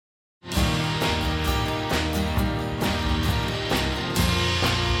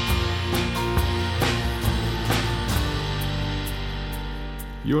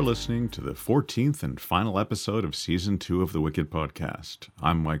You're listening to the 14th and final episode of Season 2 of the Wicked Podcast.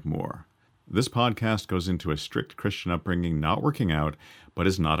 I'm Mike Moore. This podcast goes into a strict Christian upbringing not working out, but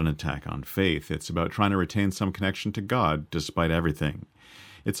is not an attack on faith. It's about trying to retain some connection to God despite everything.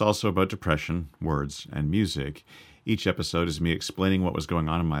 It's also about depression, words, and music. Each episode is me explaining what was going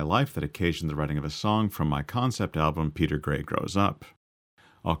on in my life that occasioned the writing of a song from my concept album, Peter Gray Grows Up.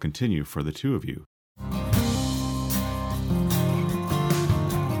 I'll continue for the two of you.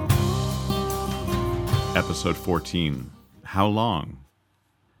 Episode 14. How long?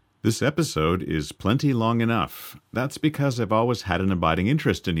 This episode is plenty long enough. That's because I've always had an abiding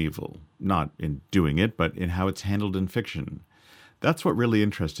interest in evil. Not in doing it, but in how it's handled in fiction. That's what really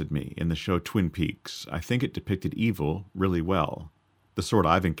interested me in the show Twin Peaks. I think it depicted evil really well. The sort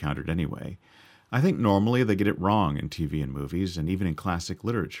I've encountered anyway. I think normally they get it wrong in TV and movies, and even in classic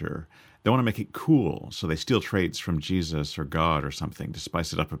literature. They want to make it cool, so they steal traits from Jesus or God or something to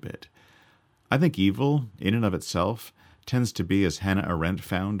spice it up a bit. I think evil, in and of itself, tends to be, as Hannah Arendt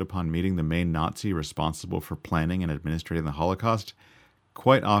found upon meeting the main Nazi responsible for planning and administrating the Holocaust,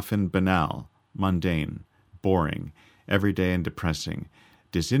 quite often banal, mundane, boring, everyday and depressing,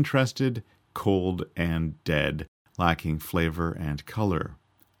 disinterested, cold, and dead, lacking flavor and color.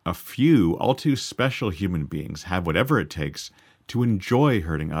 A few, all too special human beings have whatever it takes to enjoy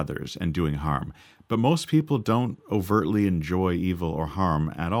hurting others and doing harm, but most people don't overtly enjoy evil or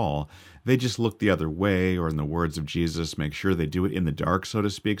harm at all. They just look the other way, or in the words of Jesus, make sure they do it in the dark, so to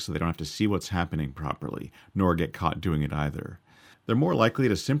speak, so they don't have to see what's happening properly, nor get caught doing it either. They're more likely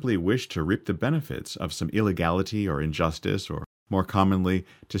to simply wish to reap the benefits of some illegality or injustice, or more commonly,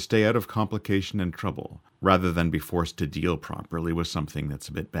 to stay out of complication and trouble, rather than be forced to deal properly with something that's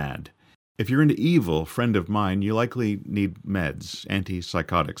a bit bad. If you're into evil, friend of mine, you likely need meds,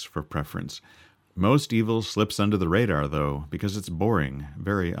 antipsychotics for preference. Most evil slips under the radar, though, because it's boring,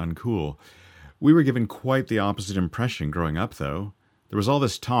 very uncool. We were given quite the opposite impression growing up, though. There was all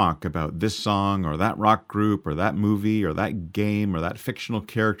this talk about this song, or that rock group, or that movie, or that game, or that fictional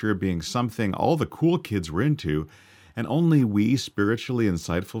character being something all the cool kids were into, and only we spiritually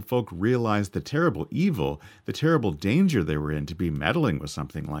insightful folk realized the terrible evil, the terrible danger they were in to be meddling with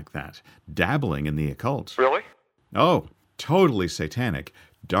something like that, dabbling in the occult. Really? Oh, totally satanic.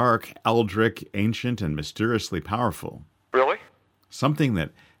 Dark, eldritch, ancient, and mysteriously powerful. Really? Something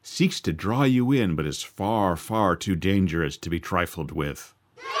that seeks to draw you in, but is far, far too dangerous to be trifled with.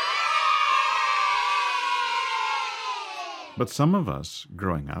 But some of us,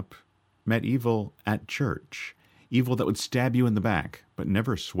 growing up, met evil at church. Evil that would stab you in the back, but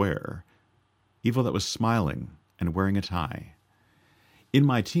never swear. Evil that was smiling and wearing a tie. In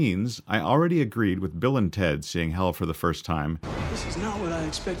my teens, I already agreed with Bill and Ted seeing hell for the first time. This is not what I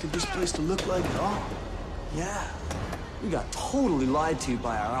expected this place to look like at all. Yeah, we got totally lied to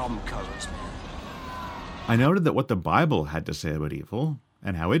by our album covers, man. I noted that what the Bible had to say about evil,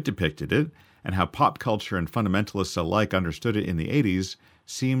 and how it depicted it, and how pop culture and fundamentalists alike understood it in the 80s,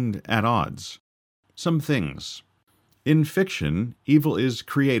 seemed at odds. Some things. In fiction, evil is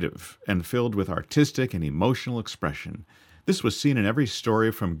creative and filled with artistic and emotional expression. This was seen in every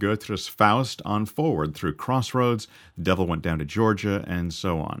story from Goethe's Faust on forward through Crossroads, The Devil Went Down to Georgia, and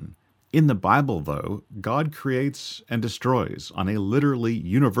so on. In the Bible, though, God creates and destroys on a literally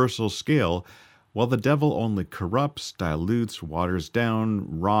universal scale, while the devil only corrupts, dilutes, waters down,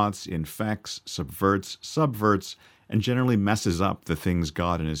 rots, infects, subverts, and generally messes up the things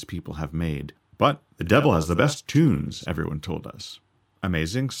God and his people have made. But the devil has the best tunes, everyone told us.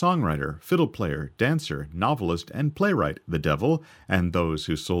 Amazing songwriter, fiddle player, dancer, novelist, and playwright, the devil, and those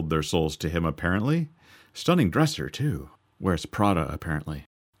who sold their souls to him, apparently. Stunning dresser, too. Wears Prada, apparently.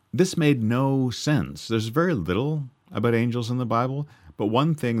 This made no sense. There's very little about angels in the Bible, but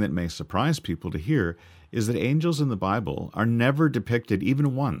one thing that may surprise people to hear is that angels in the Bible are never depicted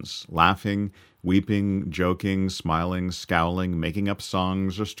even once, laughing, weeping, joking, smiling, scowling, making up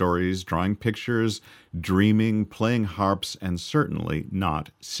songs or stories, drawing pictures, dreaming, playing harps, and certainly not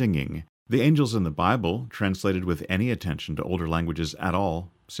singing. The angels in the Bible, translated with any attention to older languages at all,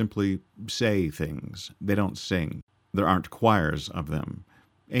 simply say things. They don't sing. There aren't choirs of them.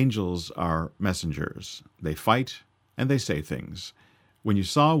 Angels are messengers. They fight and they say things. When you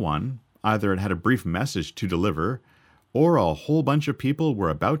saw one, either it had a brief message to deliver, or a whole bunch of people were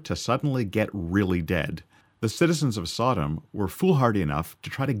about to suddenly get really dead. The citizens of Sodom were foolhardy enough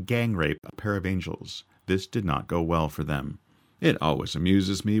to try to gang rape a pair of angels. This did not go well for them. It always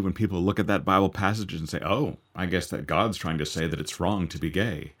amuses me when people look at that Bible passage and say, oh, I guess that God's trying to say that it's wrong to be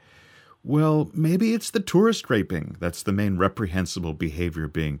gay. Well, maybe it's the tourist raping that's the main reprehensible behavior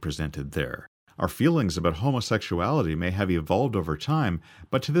being presented there. Our feelings about homosexuality may have evolved over time,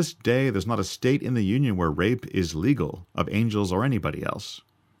 but to this day there's not a state in the Union where rape is legal, of angels or anybody else.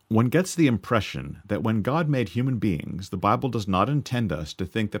 One gets the impression that when God made human beings, the Bible does not intend us to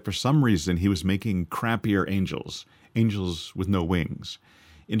think that for some reason he was making crappier angels, angels with no wings.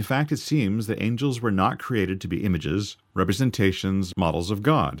 In fact, it seems that angels were not created to be images, representations, models of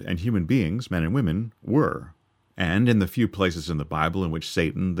God, and human beings, men and women, were. And in the few places in the Bible in which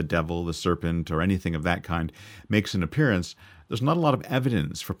Satan, the devil, the serpent, or anything of that kind makes an appearance, there's not a lot of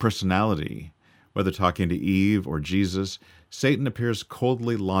evidence for personality. Whether talking to Eve or Jesus, Satan appears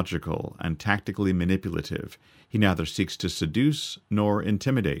coldly logical and tactically manipulative. He neither seeks to seduce nor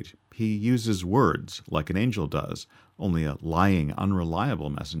intimidate. He uses words like an angel does, only a lying, unreliable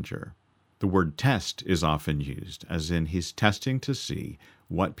messenger. The word test is often used, as in he's testing to see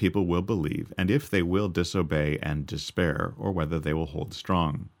what people will believe and if they will disobey and despair, or whether they will hold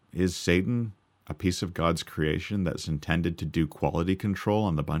strong. Is Satan a piece of God's creation that's intended to do quality control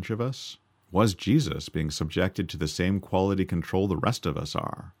on the bunch of us? Was Jesus being subjected to the same quality control the rest of us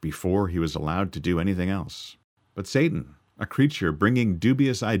are before he was allowed to do anything else? But Satan, a creature bringing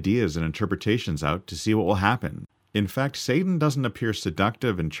dubious ideas and interpretations out to see what will happen. In fact, Satan doesn't appear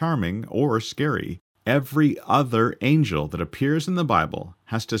seductive and charming or scary. Every other angel that appears in the Bible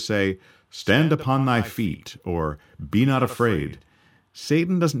has to say, "Stand upon thy feet," or "Be not afraid."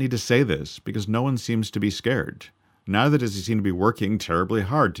 Satan doesn't need to say this because no one seems to be scared. Neither does he seem to be working terribly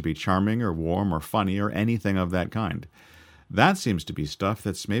hard to be charming or warm or funny or anything of that kind. That seems to be stuff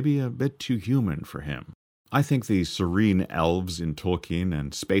that's maybe a bit too human for him. I think the serene elves in Tolkien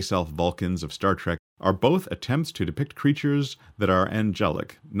and space elf Vulcans of Star Trek are both attempts to depict creatures that are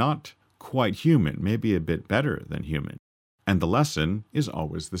angelic, not quite human, maybe a bit better than human. And the lesson is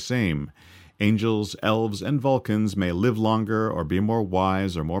always the same. Angels, elves, and Vulcans may live longer or be more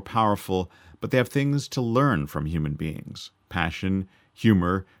wise or more powerful, but they have things to learn from human beings: passion,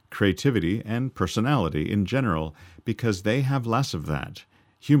 humor, creativity, and personality in general, because they have less of that.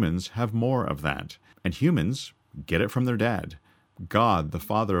 Humans have more of that. And humans get it from their dad. God, the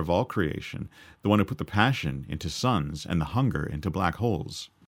father of all creation, the one who put the passion into suns and the hunger into black holes.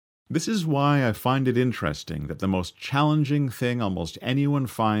 This is why I find it interesting that the most challenging thing almost anyone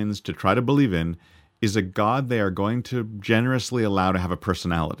finds to try to believe in is a God they are going to generously allow to have a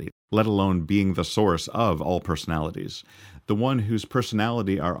personality, let alone being the source of all personalities. The one whose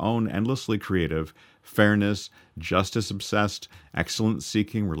personality our own endlessly creative, fairness, justice-obsessed,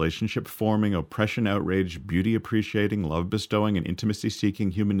 excellence-seeking, relationship-forming, oppression-outraged, beauty-appreciating, love-bestowing, and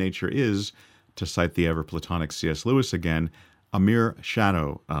intimacy-seeking human nature is, to cite the ever-Platonic C.S. Lewis again, a mere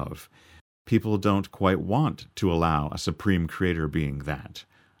shadow of. People don't quite want to allow a supreme creator being that.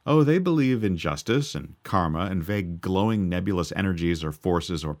 Oh, they believe in justice and karma and vague glowing nebulous energies or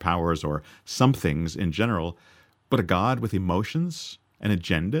forces or powers or somethings in general, but a God with emotions, an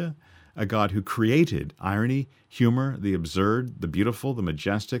agenda, a God who created irony, humor, the absurd, the beautiful, the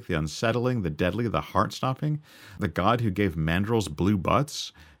majestic, the unsettling, the deadly, the heart-stopping, the God who gave mandrills blue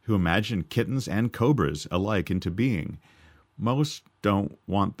butts, who imagined kittens and cobras alike into being. Most don't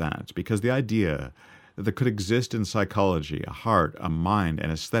want that, because the idea that there could exist in psychology a heart, a mind, an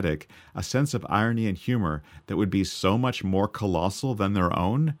aesthetic, a sense of irony and humor that would be so much more colossal than their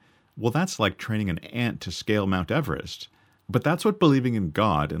own, well, that's like training an ant to scale Mount Everest. But that's what believing in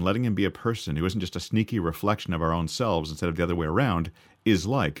God and letting him be a person who isn't just a sneaky reflection of our own selves instead of the other way around is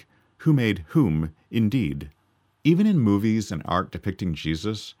like. Who made whom, indeed. Even in movies and art depicting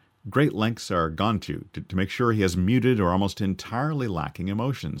Jesus, great lengths are gone to make sure he has muted or almost entirely lacking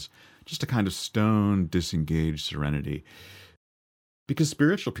emotions, just a kind of stone, disengaged serenity. Because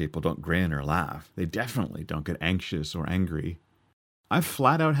spiritual people don't grin or laugh. They definitely don't get anxious or angry. I've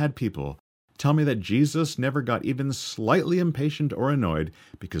flat out had people tell me that Jesus never got even slightly impatient or annoyed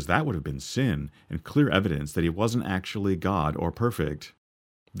because that would have been sin and clear evidence that he wasn't actually God or perfect.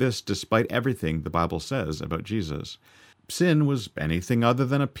 This despite everything the Bible says about Jesus. Sin was anything other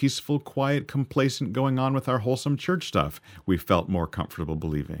than a peaceful, quiet, complacent going on with our wholesome church stuff we felt more comfortable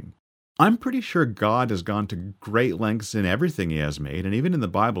believing. I'm pretty sure God has gone to great lengths in everything he has made, and even in the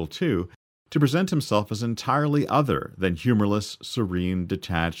Bible too, to present himself as entirely other than humorless, serene,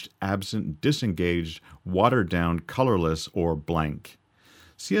 detached, absent, disengaged, watered-down, colorless, or blank.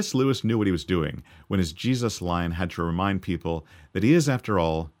 C.S. Lewis knew what he was doing when his Jesus line had to remind people that he is, after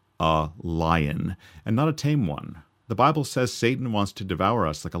all, a lion, and not a tame one. The Bible says Satan wants to devour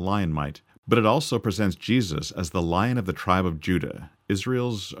us like a lion might, but it also presents Jesus as the Lion of the tribe of Judah,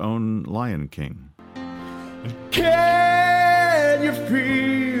 Israel's own Lion King. Can you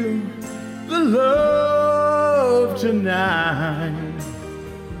feel the love tonight?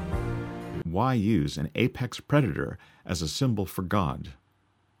 why use an apex predator as a symbol for God?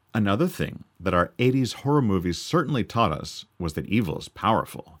 Another thing that our 80s horror movies certainly taught us was that evil is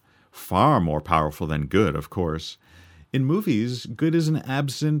powerful. Far more powerful than good, of course. In movies, good is an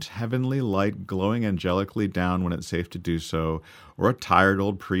absent, heavenly light glowing angelically down when it's safe to do so, or a tired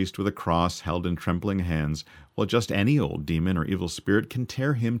old priest with a cross held in trembling hands, while just any old demon or evil spirit can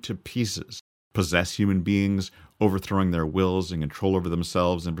tear him to pieces, possess human beings, overthrowing their wills and control over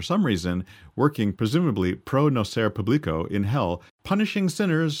themselves, and for some reason, working presumably pro nocere publico in hell, punishing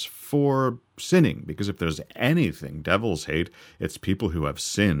sinners for sinning, because if there's anything devils hate, it's people who have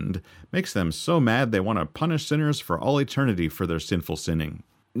sinned. Makes them so mad they want to punish sinners for all eternity for their sinful sinning.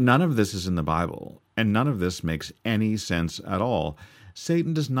 None of this is in the Bible, and none of this makes any sense at all.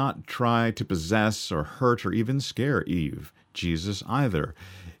 Satan does not try to possess or hurt or even scare Eve, Jesus either.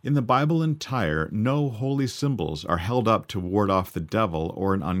 In the Bible entire, no holy symbols are held up to ward off the devil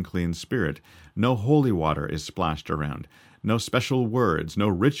or an unclean spirit. No holy water is splashed around. No special words, no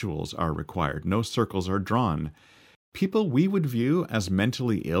rituals are required. No circles are drawn. People we would view as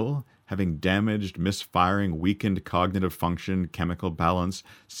mentally ill, having damaged, misfiring, weakened cognitive function, chemical balance,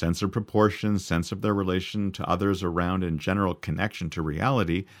 sense of proportion, sense of their relation to others around, and general connection to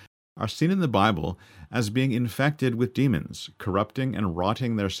reality, are seen in the Bible as being infected with demons, corrupting and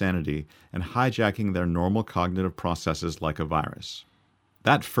rotting their sanity and hijacking their normal cognitive processes like a virus.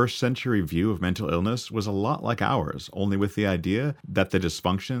 That first-century view of mental illness was a lot like ours, only with the idea that the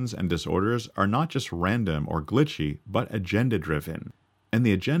dysfunctions and disorders are not just random or glitchy, but agenda-driven. And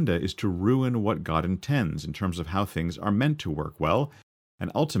the agenda is to ruin what God intends in terms of how things are meant to work well,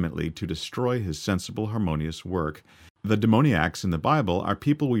 and ultimately to destroy his sensible, harmonious work. The demoniacs in the Bible are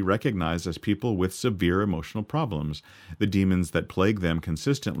people we recognize as people with severe emotional problems. The demons that plague them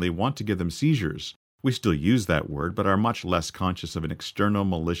consistently want to give them seizures. We still use that word, but are much less conscious of an external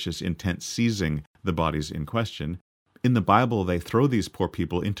malicious intent seizing the bodies in question. In the Bible, they throw these poor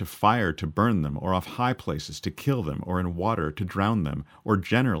people into fire to burn them, or off high places to kill them, or in water to drown them, or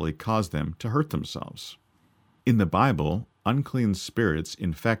generally cause them to hurt themselves. In the Bible, unclean spirits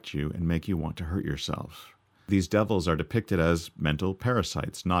infect you and make you want to hurt yourself. These devils are depicted as mental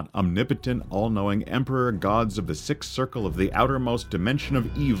parasites, not omnipotent, all-knowing emperor gods of the sixth circle of the outermost dimension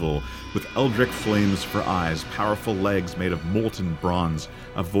of evil, with eldritch flames for eyes, powerful legs made of molten bronze,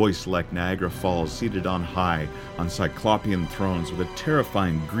 a voice like Niagara Falls seated on high, on cyclopean thrones with a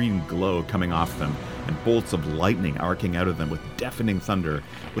terrifying green glow coming off them, and bolts of lightning arcing out of them with deafening thunder,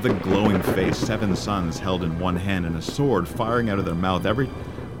 with a glowing face, 7 suns held in one hand, and a sword firing out of their mouth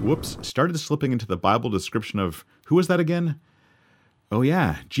started slipping into the Bible description of, who was that again? Oh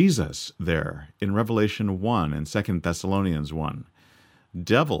yeah, Jesus there, in Revelation 1 and 2 Thessalonians 1.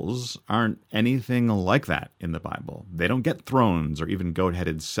 Devils aren't anything like that in the Bible. They don't get thrones or even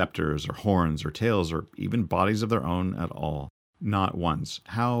goat-headed scepters or horns or tails or even bodies of their own at all. Not once.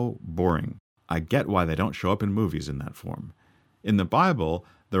 How boring. I get why they don't show up in movies in that form. In the Bible,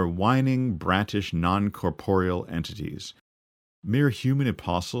 they're whining, brattish, non-corporeal entities. Mere human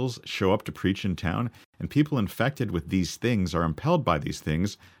apostles show up to preach in town, and people infected with these things are impelled by these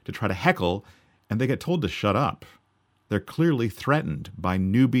things to try to heckle, and they get told to shut up. They're clearly threatened by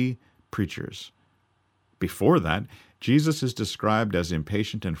newbie preachers. Before that, Jesus is described as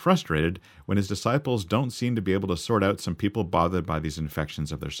impatient and frustrated when his disciples don't seem to be able to sort out some people bothered by these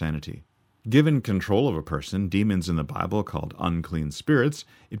infections of their sanity. Given control of a person, demons in the Bible called unclean spirits,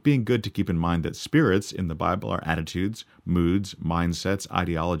 it being good to keep in mind that spirits in the Bible are attitudes, moods, mindsets,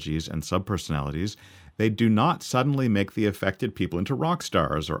 ideologies, and subpersonalities. They do not suddenly make the affected people into rock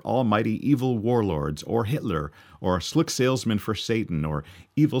stars or almighty evil warlords or Hitler or slick salesmen for Satan or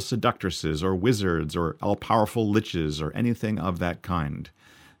evil seductresses or wizards or all-powerful liches or anything of that kind.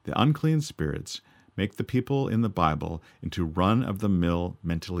 The unclean spirits make the people in the Bible into run-of-the-mill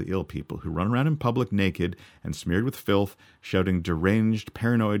mentally ill people who run around in public naked and smeared with filth, shouting deranged,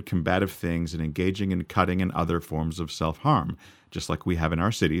 paranoid, combative things and engaging in cutting and other forms of self-harm, just like we have in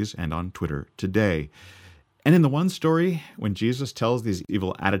our cities and on Twitter today. And in the one story, when Jesus tells these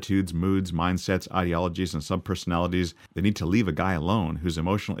evil attitudes, moods, mindsets, ideologies, and subpersonalities they need to leave a guy alone whose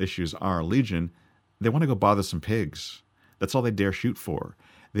emotional issues are legion, they want to go bother some pigs. That's all they dare shoot for.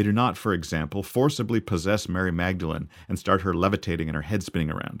 They do not, for example, forcibly possess Mary Magdalene and start her levitating and her head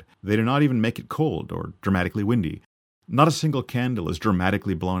spinning around. They do not even make it cold or dramatically windy. Not a single candle is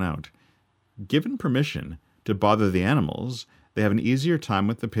dramatically blown out. Given permission to bother the animals, they have an easier time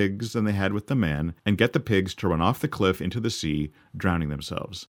with the pigs than they had with the man and get the pigs to run off the cliff into the sea, drowning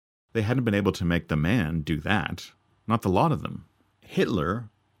themselves. They hadn't been able to make the man do that. Not the lot of them. Hitler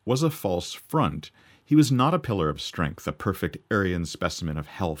was a false front. He was not a pillar of strength, a perfect Aryan specimen of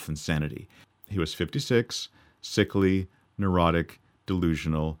health and sanity. He was 56, sickly, neurotic,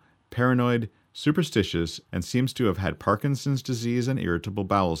 delusional, paranoid, superstitious, and seems to have had Parkinson's disease and irritable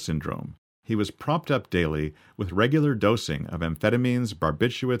bowel syndrome. He was propped up daily with regular dosing of amphetamines,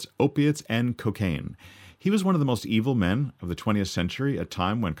 barbiturates, opiates, and cocaine. He was one of the most evil men of the 20th century, a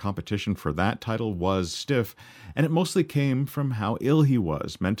time when competition for that title was stiff, and it mostly came from how ill he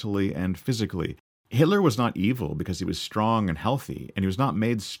was, mentally and physically. Hitler was not evil because he was strong and healthy, and he was not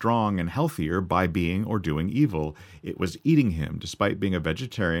made strong and healthier by being or doing evil. It was eating him, despite being a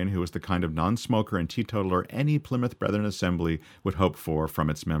vegetarian who was the kind of non-smoker and teetotaler any Plymouth Brethren assembly would hope for from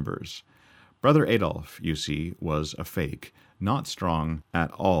its members. Brother Adolf, you see, was a fake, not strong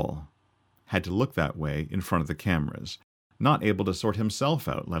at all. Had to look that way in front of the cameras, not able to sort himself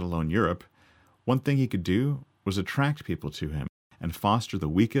out, let alone Europe. One thing he could do was attract people to him and foster the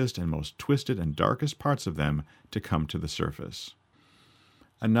weakest and most twisted and darkest parts of them to come to the surface.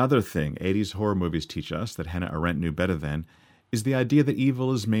 Another thing 80s horror movies teach us that Hannah Arendt knew better than is the idea that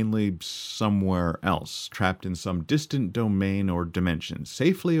evil is mainly somewhere else, trapped in some distant domain or dimension,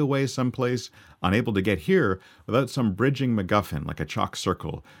 safely away someplace, unable to get here without some bridging MacGuffin like a chalk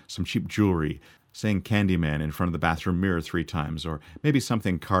circle, some cheap jewelry, saying Candyman in front of the bathroom mirror 3 times, or maybe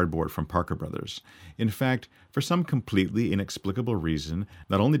something cardboard from Parker Brothers. In fact, for some completely inexplicable reason,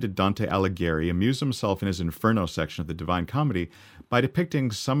 not only did Dante Alighieri amuse himself in his Inferno section of the Divine Comedy by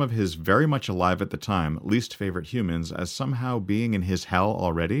depicting some of his very much alive at the time least favorite humans as somehow being in his hell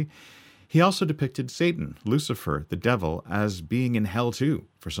already, he also depicted Satan, Lucifer, the devil, as being in hell too,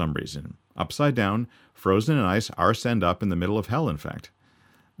 for some reason. Upside down, frozen in ice, arse end up in the middle of hell, in fact.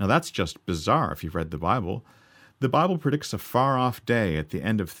 Now that's just bizarre if you've read the Bible. The Bible predicts a far-off day at the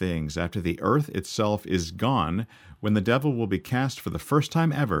end of things, after the earth itself is gone, when the devil will be cast for the first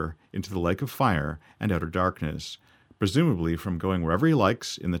time ever into the lake of fire and outer darkness, presumably from going wherever he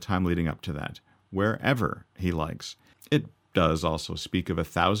likes in the time leading up to that, wherever he likes. It does also speak of a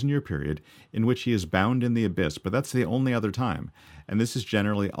 1,000-year period in which he is bound in the abyss, but that's the only other time, and this is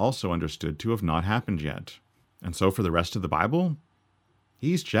generally also understood to have not happened yet. And so for the rest of the Bible,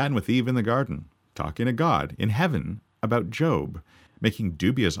 he's chatting with Eve in the garden, talking to God in heaven about Job, making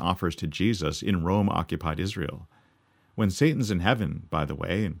dubious offers to Jesus in Rome-occupied Israel. When Satan's in heaven, by the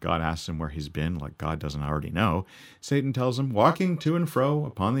way, and God asks him where he's been, like God doesn't already know, Satan tells him, walking to and fro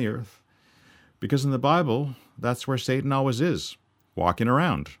upon the earth. Because in the Bible, that's where Satan always is, walking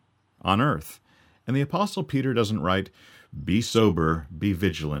around, on earth. And the Apostle Peter doesn't write, be sober, be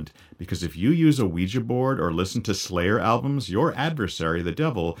vigilant, because if you use a Ouija board or listen to Slayer albums, your adversary, the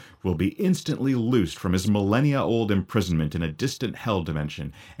devil, will be instantly loosed from his millennia-old imprisonment in a distant hell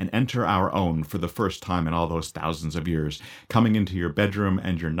dimension and enter our own for the first time in all those thousands of years, coming into your bedroom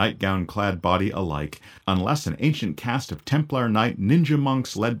and your nightgown-clad body alike, unless an ancient caste of Templar Knight ninja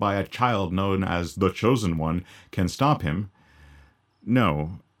monks led by a child known as the Chosen One can stop him.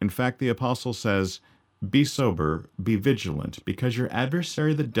 No, in fact, the apostle says, be sober, be vigilant, because your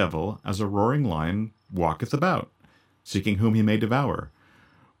adversary the devil, as a roaring lion, walketh about, seeking whom he may devour.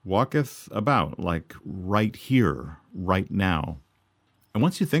 Walketh about, like right here, right now. And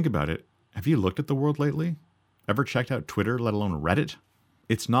once you think about it, have you looked at the world lately? Ever checked out Twitter, let alone Reddit?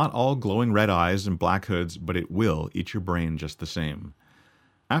 It's not all glowing red eyes and black hoods, but it will eat your brain just the same.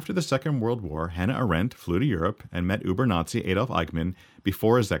 After the Second World War, Hannah Arendt flew to Europe and met Uber-Nazi Adolf Eichmann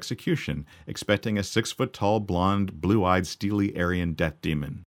before his execution, expecting a 6-foot-tall, blonde, blue-eyed, steely Aryan death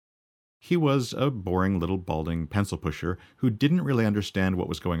demon. He was a boring little balding pencil pusher who didn't really understand what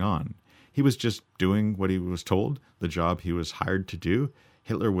was going on. He was just doing what he was told, the job he was hired to do.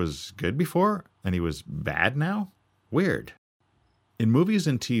 Hitler was good before, and he was bad now? Weird. In movies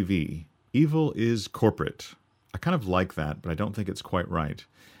and TV, evil is corporate. I kind of like that, but I don't think it's quite right.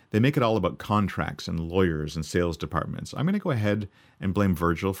 They make it all about contracts and lawyers and sales departments. I'm going to go ahead and blame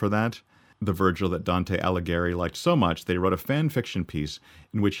Virgil for that. The Virgil that Dante Alighieri liked so much that he wrote a fan fiction piece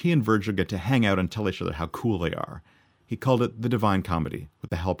in which he and Virgil get to hang out and tell each other how cool they are. He called it the Divine Comedy, with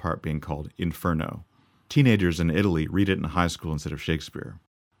the hell part being called Inferno. Teenagers in Italy read it in high school instead of Shakespeare,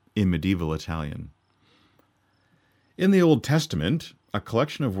 in medieval Italian. In the Old Testament, a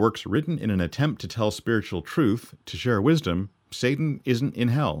collection of works written in an attempt to tell spiritual truth, to share wisdom, Satan isn't in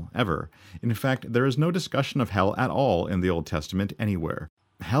hell, ever. In fact, there is no discussion of hell at all in the Old Testament anywhere.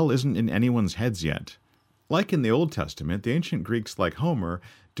 Hell isn't in anyone's heads yet. Like in the Old Testament, the ancient Greeks, like Homer,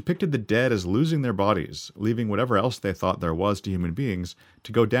 depicted the dead as losing their bodies, leaving whatever else they thought there was to human beings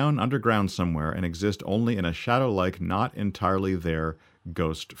to go down underground somewhere and exist only in a shadow-like, not entirely there,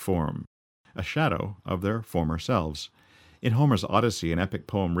 ghost form. A shadow of their former selves. In Homer's Odyssey, an epic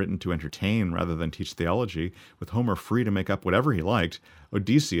poem written to entertain rather than teach theology, with Homer free to make up whatever he liked,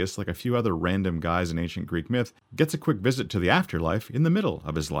 Odysseus, like a few other random guys in ancient Greek myth, gets a quick visit to the afterlife in the middle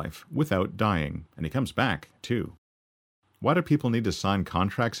of his life, without dying, and he comes back, too. Why do people need to sign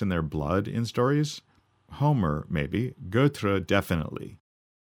contracts in their blood in stories? Homer, maybe. Goethe, definitely.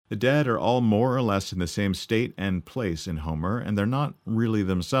 The dead are all more or less in the same state and place in Homer, and they're not really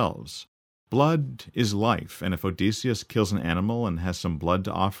themselves. Blood is life, and if Odysseus kills an animal and has some blood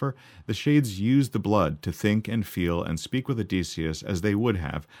to offer, the shades use the blood to think and feel and speak with Odysseus as they would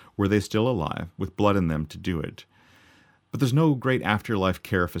have, were they still alive, with blood in them to do it. But there's no great afterlife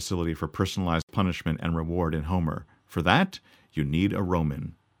care facility for personalized punishment and reward in Homer. For that, you need a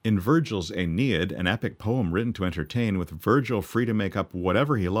Roman. In Virgil's Aeneid, an epic poem written to entertain, with Virgil free to make up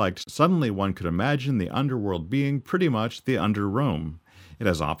whatever he liked, suddenly one could imagine the underworld being pretty much the under-Rome. It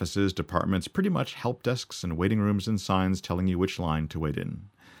has offices, departments, pretty much help desks and waiting rooms and signs telling you which line to wait in.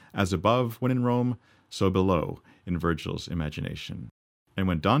 As above when in Rome, so below in Virgil's imagination. And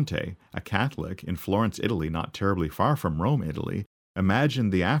when Dante, a Catholic in Florence, Italy, not terribly far from Rome, Italy,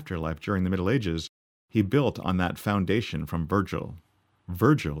 imagined the afterlife during the Middle Ages, he built on that foundation from Virgil.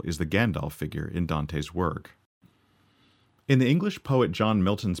 Virgil is the Gandalf figure in Dante's work. In the English poet John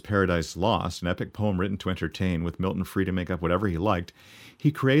Milton's Paradise Lost, an epic poem written to entertain, with Milton free to make up whatever he liked,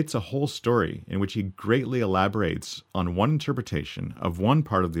 he creates a whole story in which he greatly elaborates on one interpretation of one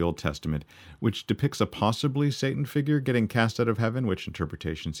part of the Old Testament, which depicts a possibly Satan figure getting cast out of heaven, which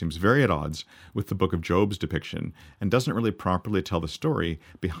interpretation seems very at odds with the book of Job's depiction, and doesn't really properly tell the story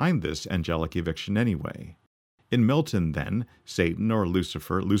behind this angelic eviction anyway. In Milton, then, Satan or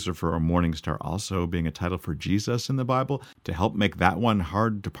Lucifer or Morning Star also being a title for Jesus in the Bible to help make that one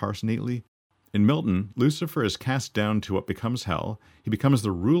hard to parse neatly. In Milton, Lucifer is cast down to what becomes hell. He becomes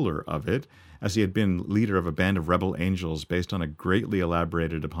the ruler of it, as he had been leader of a band of rebel angels based on a greatly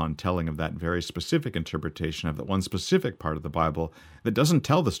elaborated upon telling of that very specific interpretation of that one specific part of the Bible that doesn't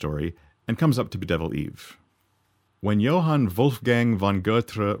tell the story and comes up to bedevil Eve. When Johann Wolfgang von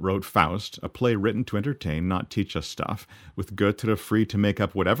Goethe wrote Faust, a play written to entertain, not teach us stuff, with Goethe free to make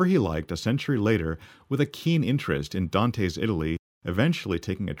up whatever he liked a century later, with a keen interest in Dante's Italy, eventually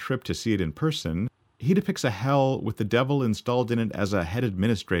taking a trip to see it in person, he depicts a hell with the devil installed in it as a head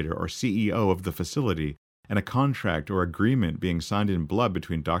administrator or CEO of the facility, and a contract or agreement being signed in blood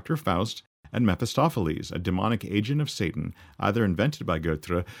between Dr. Faust and Mephistopheles, a demonic agent of Satan, either invented by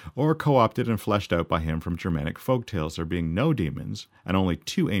Goethe or co-opted and fleshed out by him from Germanic folktales, there being no demons and only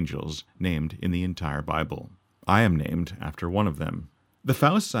 2 angels named in the entire Bible. I am named after one of them. The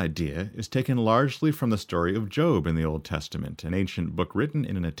Faust's idea is taken largely from the story of Job in the Old Testament, an ancient book written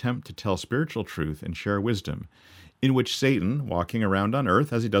in an attempt to tell spiritual truth and share wisdom, in which Satan, walking around on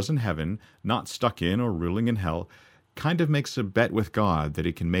earth as he does in heaven, not stuck in or ruling in hell, kind of makes a bet with God that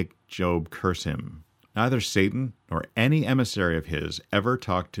he can make Job curse him. Neither Satan nor any emissary of his ever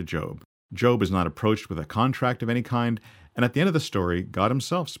talked to Job. Job is not approached with a contract of any kind, and at the end of the story, God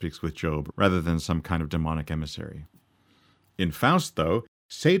himself speaks with Job rather than some kind of demonic emissary. In Faust, though,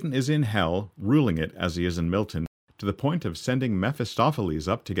 Satan is in hell, ruling it as he is in Milton, to the point of sending Mephistopheles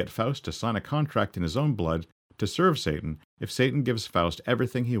up to get Faust to sign a contract in his own blood to serve Satan if Satan gives Faust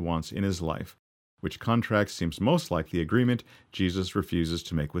everything he wants in his life, which contract seems most like the agreement Jesus refuses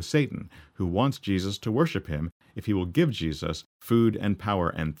to make with Satan, who wants Jesus to worship him if he will give Jesus food and power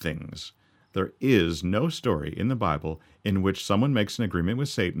and things. There is no story in the Bible in which someone makes an agreement with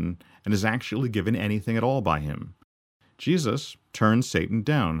Satan and is actually given anything at all by him. Jesus turns Satan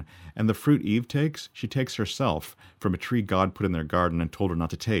down, and the fruit Eve takes, she takes herself from a tree God put in their garden and told her not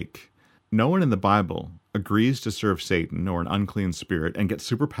to take. No one in the Bible agrees to serve Satan or an unclean spirit and get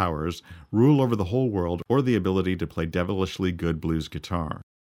superpowers, rule over the whole world, or the ability to play devilishly good blues guitar.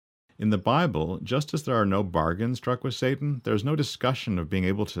 In the Bible, just as there are no bargains struck with Satan, there's no discussion of being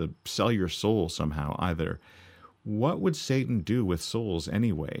able to sell your soul somehow either. What would Satan do with souls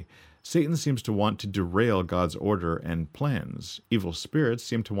anyway? Satan seems to want to derail God's order and plans. Evil spirits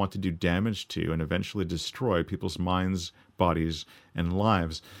seem to want to do damage to and eventually destroy people's minds, bodies, and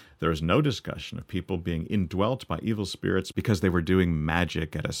lives. There is no discussion of people being indwelt by evil spirits because they were doing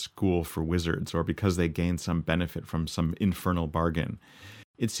magic at a school for wizards or because they gained some benefit from some infernal bargain.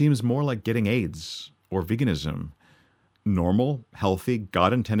 It seems more like getting AIDS or veganism. Normal, healthy,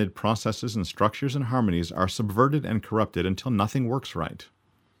 God-intended processes and structures and harmonies are subverted and corrupted until nothing works right.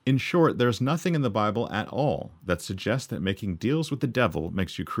 In short, there's nothing in the Bible at all that suggests that making deals with the devil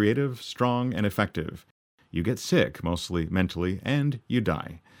makes you creative, strong, and effective. You get sick, mostly mentally, and you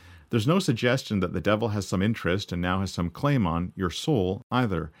die. There's no suggestion that the devil has some interest and now has some claim on your soul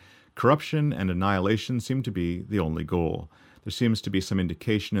either. Corruption and annihilation seem to be the only goal. There seems to be some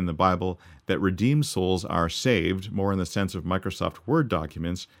indication in the Bible that redeemed souls are saved, more in the sense of Microsoft Word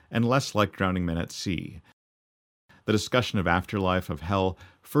documents, and less like drowning men at sea. The discussion of afterlife, of hell,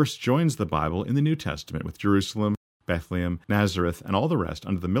 first joins the Bible in the New Testament with Jerusalem, Bethlehem, Nazareth, and all the rest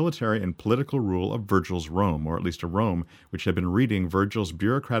under the military and political rule of Virgil's Rome, or at least a Rome which had been reading Virgil's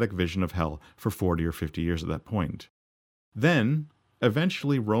bureaucratic vision of hell for 40 or 50 years at that point. Then,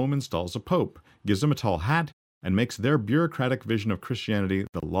 eventually Rome installs a pope, gives him a tall hat, and makes their bureaucratic vision of Christianity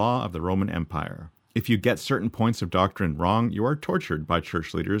the law of the Roman Empire. If you get certain points of doctrine wrong, you are tortured by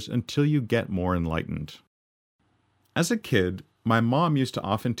church leaders until you get more enlightened. As a kid, my mom used to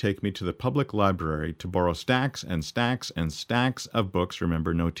often take me to the public library to borrow stacks and stacks and stacks of books,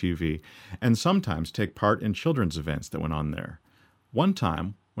 remember, no TV, and sometimes take part in children's events that went on there. One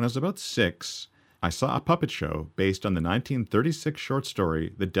time, when I was about 6, I saw a puppet show based on the 1936 short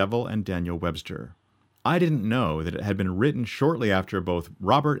story The Devil and Daniel Webster. I didn't know that it had been written shortly after both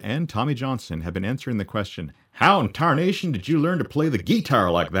Robert and Tommy Johnson had been answering the question, "How in tarnation did you learn to play the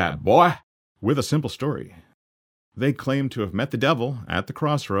guitar like that, boy?" with a simple story. They claimed to have met the devil at the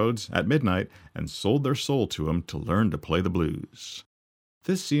crossroads at midnight and sold their soul to him to learn to play the blues.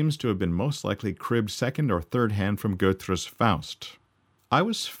 This seems to have been most likely cribbed second or third hand from Goethe's Faust. I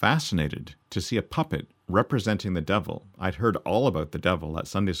was fascinated to see a puppet representing the devil. I'd heard all about the devil at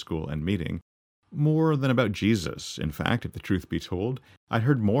Sunday school and meeting. More than about Jesus, in fact, if the truth be told. I'd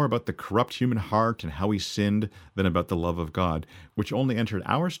heard more about the corrupt human heart and how he sinned than about the love of God, which only entered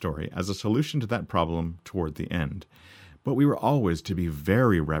our story as a solution to that problem toward the end. But we were always to be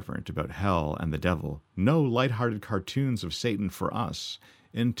very reverent about hell and the devil. No light-hearted cartoons of Satan for us.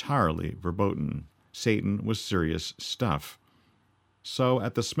 Entirely verboten. Satan was serious stuff. So,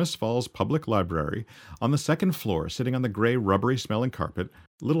 at the Smiths Falls Public Library, on the second floor, sitting on the gray, rubbery-smelling carpet,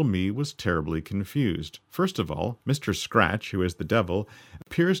 little me was terribly confused. First of all, Mr. Scratch, who is the devil,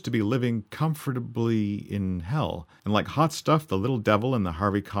 appears to be living comfortably in hell. And like Hot Stuff, the little devil in the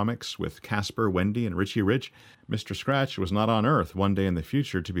Harvey comics with Casper, Wendy, and Richie Rich, Mr. Scratch was not on Earth one day in the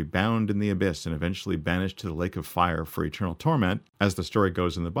future to be bound in the abyss and eventually banished to the lake of fire for eternal torment, as the story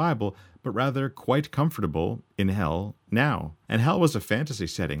goes in the Bible, but rather quite comfortable in hell now. And hell was a fantasy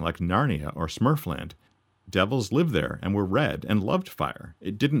setting like Narnia or Smurfland. Devils lived there and were red and loved fire.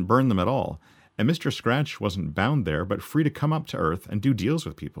 It didn't burn them at all. And Mr. Scratch wasn't bound there, but free to come up to Earth and do deals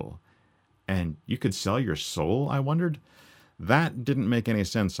with people. And you could sell your soul, I wondered? That didn't make any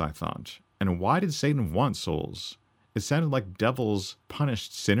sense, I thought. And why did Satan want souls? It sounded like devils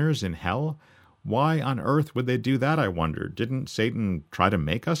punished sinners in hell. Why on earth would they do that, I wondered? Didn't Satan try to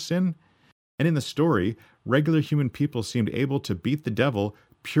make us sin? And in the story, regular human people seemed able to beat the devil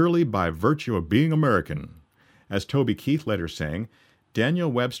purely by virtue of being American. As Toby Keith later sang,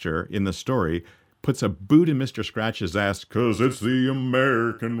 Daniel Webster, in the story, puts a boot in Mr. Scratch's ass, "'cause it's the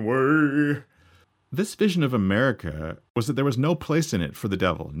American way." This vision of America was that there was no place in it for the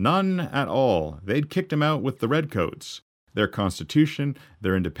devil. None at all. They'd kicked him out with the Redcoats. Their constitution,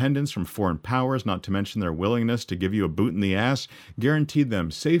 their independence from foreign powers, not to mention their willingness to give you a boot in the ass, guaranteed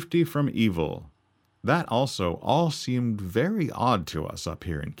them safety from evil. That also all seemed very odd to us up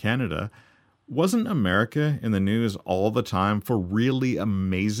here in Canada. Wasn't America in the news all the time for really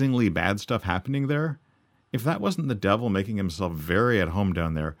amazingly bad stuff happening there? If that wasn't the devil making himself very at home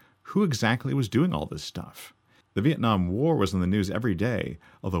down there, who exactly was doing all this stuff? The Vietnam War was in the news every day,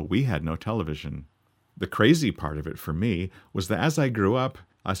 although we had no television. The crazy part of it for me was that as I grew up,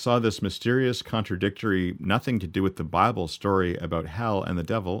 I saw this mysterious, contradictory, nothing to do with the Bible story about hell and the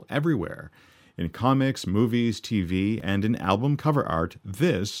devil everywhere. In comics, movies, TV, and in album cover art,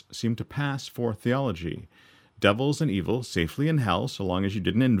 this seemed to pass for theology. Devils and evil safely in hell so long as you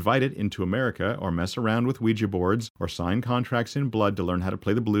didn't invite it into America or mess around with Ouija boards or sign contracts in blood to learn how to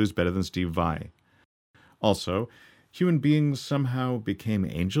play the blues better than Steve Vai. Also, human beings somehow became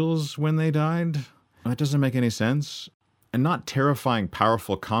angels when they died? That doesn't make any sense. And not terrifying,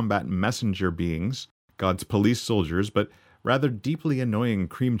 powerful combat messenger beings, God's police soldiers, but rather deeply annoying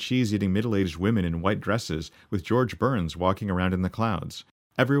cream cheese-eating middle-aged women in white dresses with George Burns walking around in the clouds.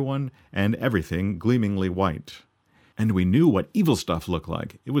 Everyone and everything gleamingly white. And we knew what evil stuff looked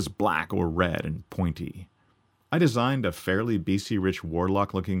like. It was black or red and pointy. I designed a fairly BC Rich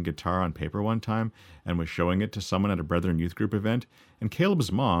Warlock-looking guitar on paper one time and was showing it to someone at a Brethren Youth Group event, and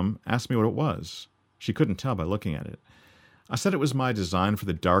Caleb's mom asked me what it was. She couldn't tell by looking at it. I said it was my design for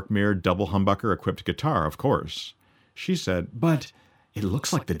the dark mirrored double humbucker-equipped guitar, of course. She said, "But it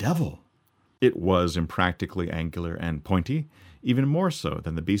looks like the devil." It was impractically angular and pointy, even more so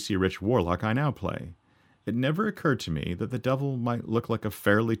than the BC Rich Warlock I now play. It never occurred to me that the devil might look like a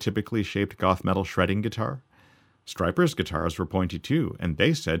fairly typically shaped goth metal shredding guitar. Stryper's guitars were pointy too, and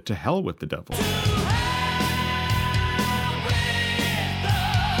they said to hell with the devil.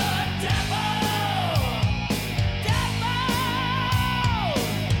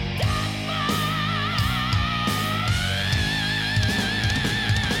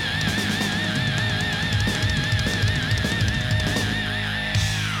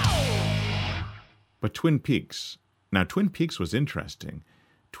 But Twin Peaks. Now, Twin Peaks was interesting.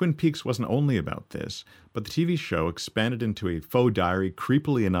 Twin Peaks wasn't only about this, but the TV show expanded into a faux diary,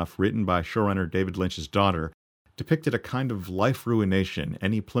 creepily enough written by showrunner David Lynch's daughter, depicted a kind of life ruination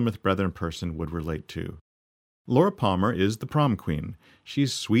any Plymouth Brethren person would relate to. Laura Palmer is the prom queen.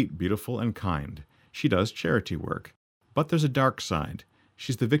 She's sweet, beautiful, and kind. She does charity work. But there's a dark side.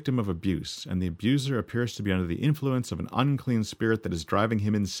 She's the victim of abuse, and the abuser appears to be under the influence of an unclean spirit that is driving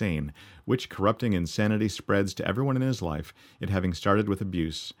him insane, which corrupting insanity spreads to everyone in his life, it having started with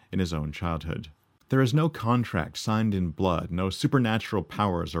abuse in his own childhood. There is no contract signed in blood, no supernatural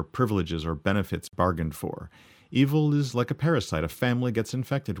powers or privileges or benefits bargained for. Evil is like a parasite a family gets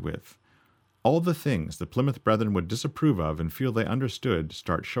infected with. All the things the Plymouth Brethren would disapprove of and feel they understood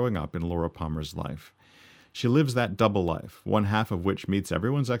start showing up in Laura Palmer's life. She lives that double life, one half of which meets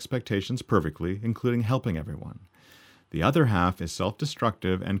everyone's expectations perfectly, including helping everyone. The other half is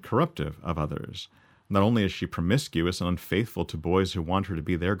self-destructive and corruptive of others. Not only is she promiscuous and unfaithful to boys who want her to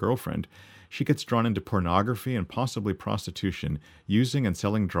be their girlfriend, she gets drawn into pornography and possibly prostitution, using and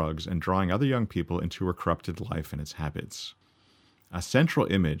selling drugs and drawing other young people into her corrupted life and its habits. A central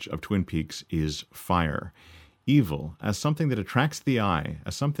image of Twin Peaks is fire. Evil as something that attracts the eye,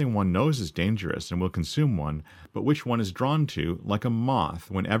 as something one knows is dangerous and will consume one, but which one is drawn to like a moth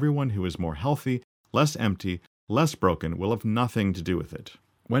when everyone who is more healthy, less empty, less broken will have nothing to do with it.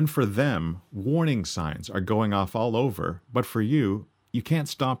 When for them, warning signs are going off all over, but for you, you can't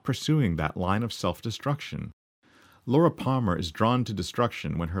stop pursuing that line of self-destruction. Laura Palmer is drawn to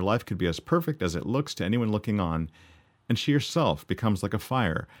destruction when her life could be as perfect as it looks to anyone looking on, and she herself becomes like a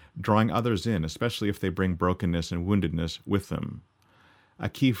fire, drawing others in, especially if they bring brokenness and woundedness with them. A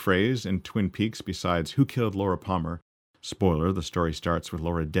key phrase in Twin Peaks besides "Who killed Laura Palmer?" Spoiler, the story starts with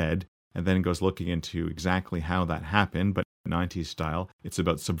Laura dead, and then goes looking into exactly how that happened, but 90s style, it's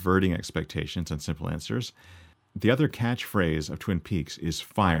about subverting expectations and simple answers. The other catchphrase of Twin Peaks is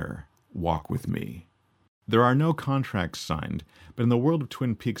fire, walk with me. There are no contracts signed, but in the world of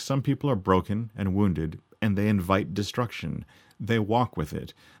Twin Peaks some people are broken and wounded, and they invite destruction. They walk with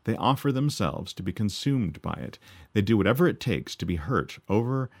it. They offer themselves to be consumed by it. They do whatever it takes to be hurt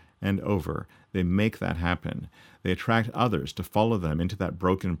over and over. They make that happen. They attract others to follow them into that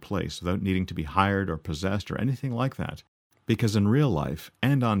broken place without needing to be hired or possessed or anything like that. Because in real life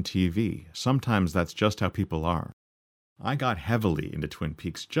and on TV, sometimes that's just how people are. I got heavily into Twin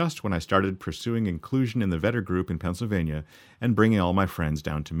Peaks just when I started pursuing inclusion in the Vetter group in Pennsylvania and bringing all my friends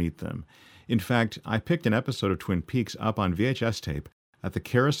down to meet them. In fact, I picked an episode of Twin Peaks up on VHS tape at the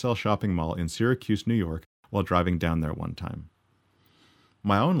Carousel Shopping Mall in Syracuse, New York, while driving down there one time.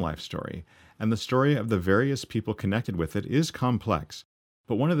 My own life story, and the story of the various people connected with it, is complex,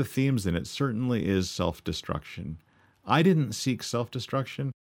 but one of the themes in it certainly is self-destruction. I didn't seek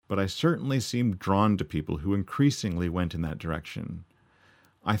self-destruction, but I certainly seemed drawn to people who increasingly went in that direction.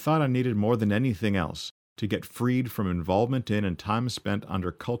 I thought I needed more than anything else to get freed from involvement in and time spent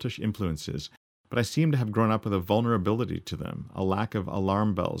under cultish influences, but I seem to have grown up with a vulnerability to them, a lack of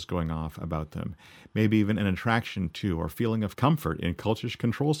alarm bells going off about them, maybe even an attraction to or feeling of comfort in cultish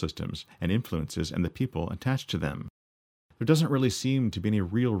control systems and influences and the people attached to them. There doesn't really seem to be any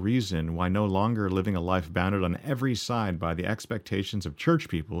real reason why no longer living a life bounded on every side by the expectations of church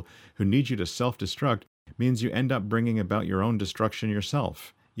people who need you to self-destruct means you end up bringing about your own destruction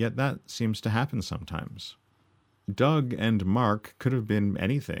yourself. Yet that seems to happen sometimes. Doug and Mark could have been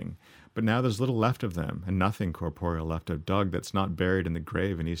anything, but now there's little left of them, and nothing corporeal left of Doug that's not buried in the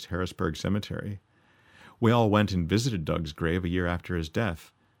grave in East Harrisburg Cemetery. We all went and visited Doug's grave a year after his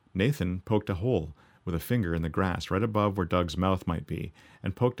death. Nathan poked a hole with a finger in the grass right above where Doug's mouth might be,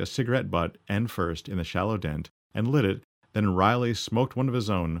 and poked a cigarette butt end first in the shallow dent, and lit it. Then Riley smoked one of his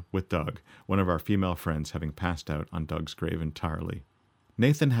own with Doug, one of our female friends having passed out on Doug's grave entirely.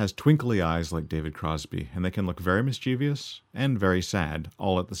 Nathan has twinkly eyes like David Crosby, and they can look very mischievous and very sad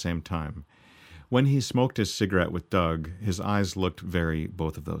all at the same time. When he smoked his cigarette with Doug, his eyes looked very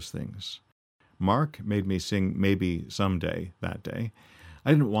both of those things. Mark made me sing Maybe Someday that day.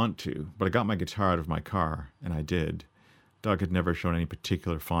 I didn't want to, but I got my guitar out of my car, and I did. Doug had never shown any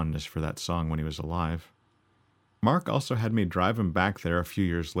particular fondness for that song when he was alive. Mark also had me drive him back there a few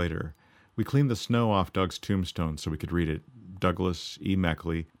years later. We cleaned the snow off Doug's tombstone so we could read it. Douglas E.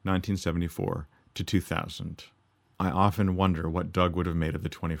 Meckley, 1974 to 2000. I often wonder what Doug would have made of the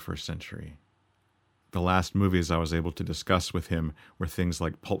 21st century. The last movies I was able to discuss with him were things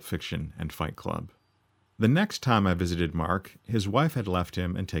like Pulp Fiction and Fight Club. The next time I visited Mark, his wife had left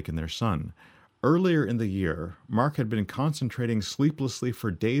him and taken their son. Earlier in the year, Mark had been concentrating sleeplessly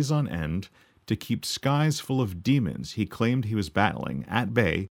for days on end to keep skies full of demons he claimed he was battling at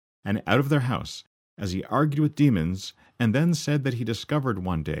bay and out of their house as he argued with demons and then said that he discovered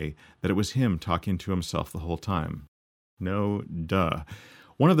one day that it was him talking to himself the whole time. No, duh.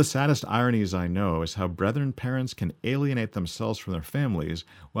 One of the saddest ironies I know is how brethren parents can alienate themselves from their families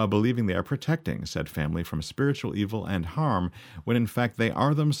while believing they are protecting said family from spiritual evil and harm when in fact they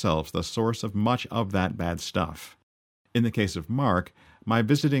are themselves the source of much of that bad stuff. In the case of Mark, my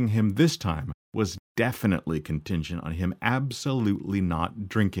visiting him this time was definitely contingent on him absolutely not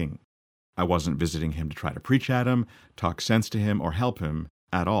drinking. I wasn't visiting him to try to preach at him, talk sense to him, or help him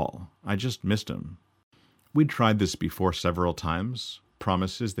at all. I just missed him. We'd tried this before several times,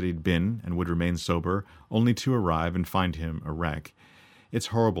 promises that he'd been and would remain sober, only to arrive and find him a wreck. It's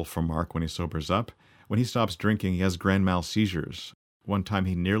horrible for Mark when he sobers up. When he stops drinking, he has grand mal seizures. One time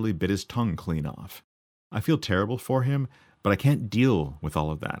he nearly bit his tongue clean off. I feel terrible for him, but I can't deal with all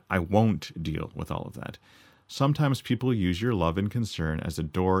of that. I won't deal with all of that. Sometimes people use your love and concern as a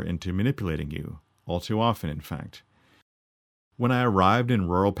door into manipulating you. All too often, in fact. When I arrived in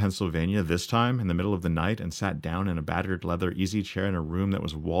rural Pennsylvania this time, in the middle of the night, and sat down in a battered leather easy chair in a room that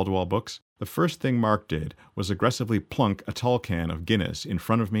was wall-to-wall books, the first thing Mark did was aggressively plunk a tall can of Guinness in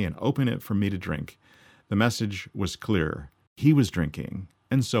front of me and open it for me to drink. The message was clear. He was drinking,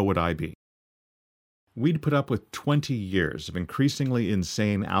 and so would I be. We'd put up with 20 years of increasingly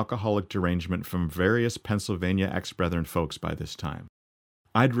insane alcoholic derangement from various Pennsylvania ex-brethren folks by this time.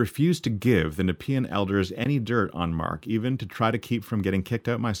 I'd refused to give the Nepean elders any dirt on Mark, even to try to keep from getting kicked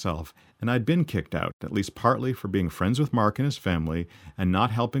out myself, and I'd been kicked out, at least partly for being friends with Mark and his family, and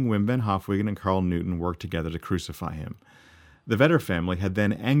not helping Wim Van Hofwegen and Carl Newton work together to crucify him. The Vedder family had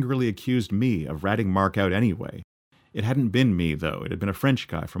then angrily accused me of ratting Mark out anyway. It hadn't been me, though. It had been a French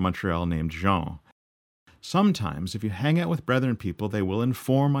guy from Montreal named Jean. Sometimes, if you hang out with brethren people, they will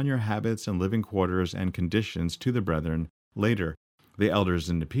inform on your habits and living quarters and conditions to the brethren later. The elders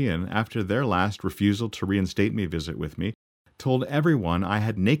in Nepean, after their last refusal to reinstate me visit with me, told everyone I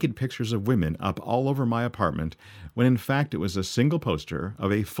had naked pictures of women up all over my apartment, when in fact it was a single poster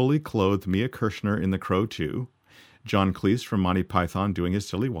of a fully clothed Mia Kirshner in The Crow 2, John Cleese from Monty Python doing his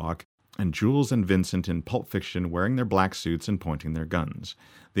silly walk, and Jules and Vincent in Pulp Fiction wearing their black suits and pointing their guns.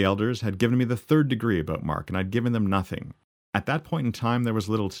 The elders had given me the third degree about Mark, and I'd given them nothing. At that point in time, there was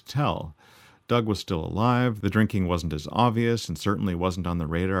little to tell. Doug was still alive, the drinking wasn't as obvious, and certainly wasn't on the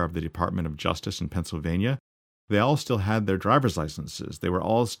radar of the Department of Justice in Pennsylvania. They all still had their driver's licenses. They were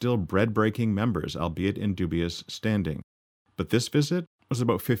all still bread-breaking members, albeit in dubious standing. But this visit was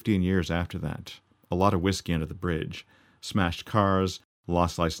about 15 years after that. A lot of whiskey under the bridge. Smashed cars,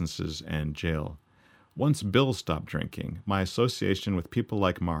 lost licenses, and jail. Once Bill stopped drinking, my association with people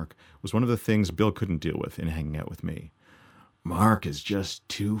like Mark was one of the things Bill couldn't deal with in hanging out with me. "Mark is just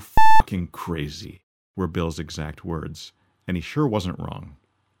too fucking crazy," were Bill's exact words, and he sure wasn't wrong.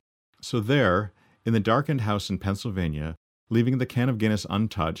 So there, in the darkened house in Pennsylvania, leaving the can of Guinness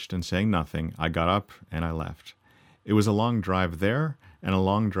untouched and saying nothing, I got up and I left. It was a long drive there and a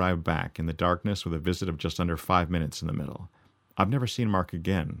long drive back in the darkness with a visit of just under 5 minutes in the middle. I've never seen Mark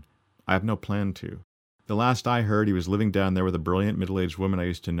again. I have no plan to. The last I heard, he was living down there with a brilliant middle-aged woman I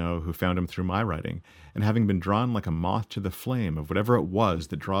used to know who found him through my writing, and having been drawn like a moth to the flame of whatever it was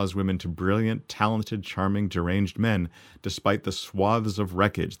that draws women to brilliant, talented, charming, deranged men, despite the swaths of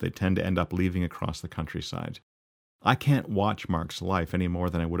wreckage they tend to end up leaving across the countryside. I can't watch Mark's life any more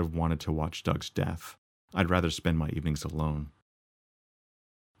than I would have wanted to watch Doug's death. I'd rather spend my evenings alone.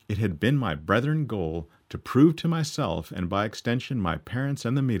 It had been my brethren goal to prove to myself, and by extension my parents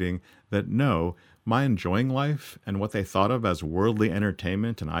and the meeting, that no, my enjoying life and what they thought of as worldly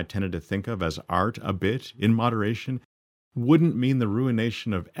entertainment and I tended to think of as art a bit, in moderation, wouldn't mean the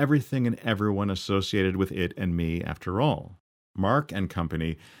ruination of everything and everyone associated with it and me after all. Mark and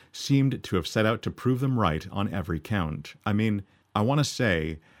company seemed to have set out to prove them right on every count. I mean, I want to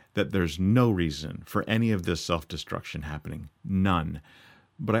say that there's no reason for any of this self-destruction happening. None.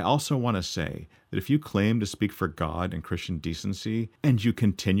 But I also want to say that if you claim to speak for God and Christian decency, and you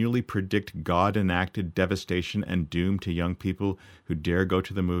continually predict God-enacted devastation and doom to young people who dare go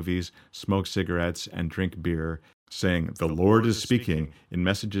to the movies, smoke cigarettes, and drink beer, saying, "The Lord is speaking," in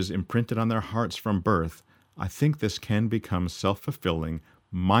messages imprinted on their hearts from birth, I think this can become self-fulfilling,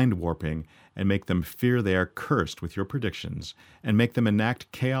 mind-warping, and make them fear they are cursed with your predictions, and make them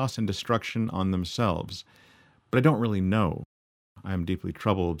enact chaos and destruction on themselves. But I don't really know. I am deeply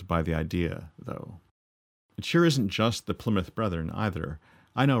troubled by the idea, though. It sure isn't just the Plymouth Brethren, either.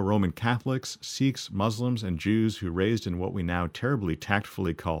 I know Roman Catholics, Sikhs, Muslims, and Jews who raised in what we now terribly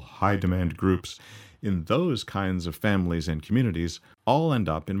tactfully call high-demand groups. In those kinds of families and communities, all end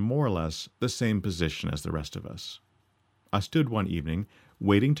up in more or less the same position as the rest of us. I stood one evening,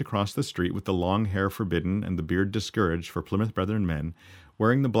 waiting to cross the street with the long hair forbidden and the beard discouraged for Plymouth Brethren men,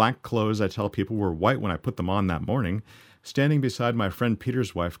 wearing the black clothes I tell people were white when I put them on that morning, standing beside my friend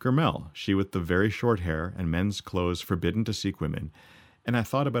Peter's wife, Germel, she with the very short hair and men's clothes forbidden to Sikh women, and I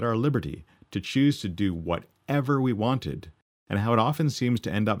thought about our liberty to choose to do whatever we wanted, and how it often seems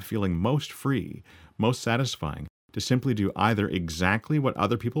to end up feeling most free, most satisfying, to simply do either exactly what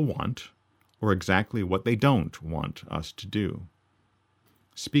other people want, or exactly what they don't want us to do.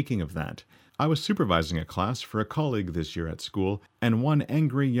 Speaking of that, I was supervising a class for a colleague this year at school, and one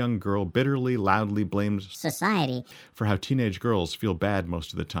angry young girl bitterly, loudly blamed society for how teenage girls feel bad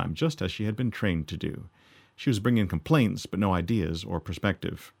most of the time, just as she had been trained to do. She was bringing complaints, but no ideas or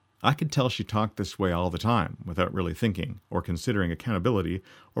perspective. I could tell she talked this way all the time, without really thinking, or considering accountability,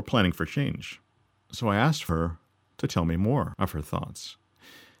 or planning for change. So I asked her to tell me more of her thoughts.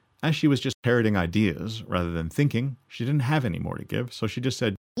 As she was just parroting ideas rather than thinking, she didn't have any more to give, so she just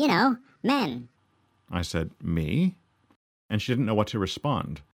said, You know, men. I said, me? And she didn't know what to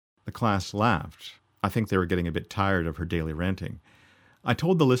respond. The class laughed. I think they were getting a bit tired of her daily ranting. I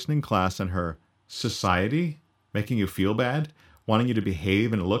told the listening class and her, society? Making you feel bad? Wanting you to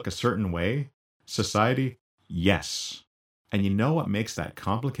behave and look a certain way? Society? Yes. And you know what makes that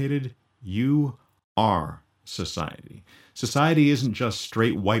complicated? You are society. Society isn't just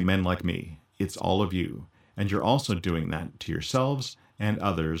straight white men like me. It's all of you. And you're also doing that to yourselves and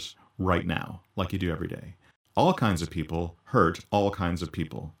others right now, like you do every day. All kinds of people hurt all kinds of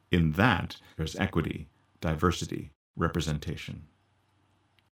people. In that, there's equity, diversity, representation.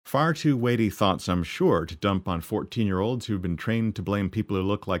 Far too weighty thoughts, I'm sure, to dump on 14-year-olds who've been trained to blame people who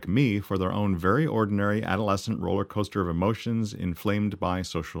look like me for their own very ordinary adolescent roller coaster of emotions inflamed by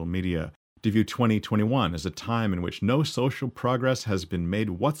social media. To view 2021 as a time in which no social progress has been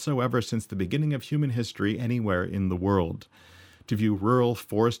made whatsoever since the beginning of human history anywhere in the world. To view rural,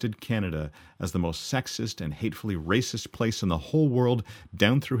 forested Canada as the most sexist and hatefully racist place in the whole world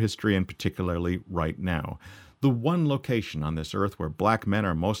down through history and particularly right now. The one location on this earth where black men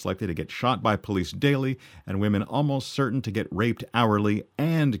are most likely to get shot by police daily and women almost certain to get raped hourly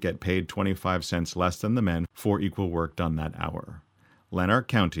and get paid 25 cents less than the men for equal work done that hour. Lanark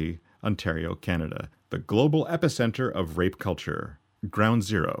County, Ontario, Canada, the global epicenter of rape culture, ground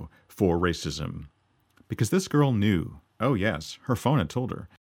zero for racism. Because this girl knew, oh yes, her phone had told her.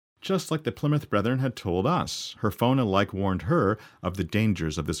 Just like the Plymouth Brethren had told us, her phone alike warned her of the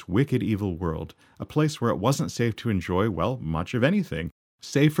dangers of this wicked, evil world, a place where it wasn't safe to enjoy, well, much of anything.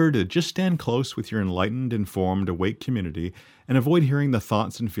 Safer to just stand close with your enlightened, informed, awake community and avoid hearing the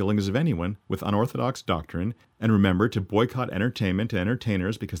thoughts and feelings of anyone with unorthodox doctrine, and remember to boycott entertainment and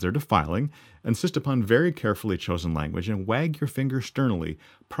entertainers because they're defiling, insist upon very carefully chosen language, and wag your finger sternly,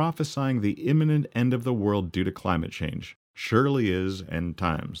 prophesying the imminent end of the world due to climate change. Surely is end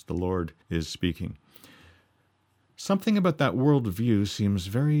times. The Lord is speaking. Something about that worldview seems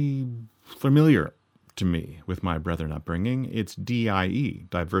very familiar to me with my brethren upbringing. It's DIE,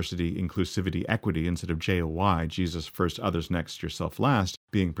 diversity, inclusivity, equity, instead of JOY, Jesus first, others next, yourself last,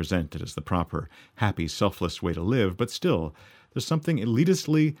 being presented as the proper, happy, selfless way to live. But still, there's something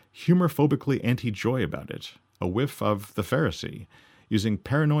elitistly, humorphobically anti-joy about it. A whiff of the Pharisee, using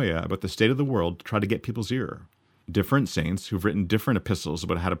paranoia about the state of the world to try to get people's ear. Different saints who've written different epistles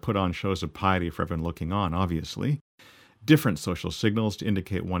about how to put on shows of piety for everyone looking on, obviously. Different social signals to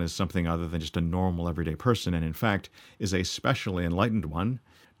indicate one is something other than just a normal everyday person, and in fact is a specially enlightened one.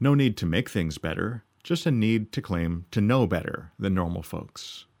 No need to make things better, just a need to claim to know better than normal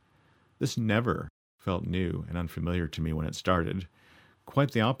folks. This never felt new and unfamiliar to me when it started.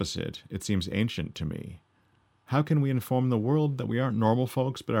 Quite the opposite, it seems ancient to me. How can we inform the world that we aren't normal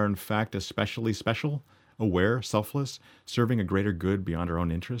folks but are in fact especially special? Aware, selfless, serving a greater good beyond our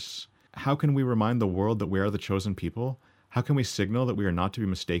own interests? How can we remind the world that we are the chosen people? How can we signal that we are not to be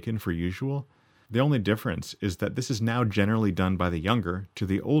mistaken for usual? The only difference is that this is now generally done by the younger to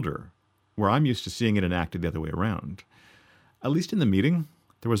the older, where I'm used to seeing it enacted the other way around. At least in the meeting,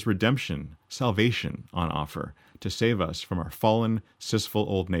 there was redemption, salvation on offer to save us from our fallen, sisful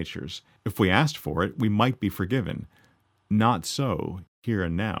old natures. If we asked for it, we might be forgiven. Not so here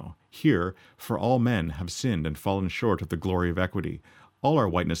and now. Here, for all men have sinned and fallen short of the glory of equity. All our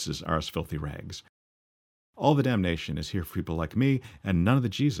whitenesses are as filthy rags. All the damnation is here for people like me, and none of the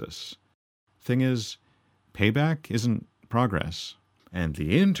Jesus. Thing is, payback isn't progress. And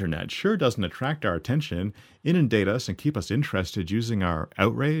the internet sure doesn't attract our attention, inundate us, and keep us interested using our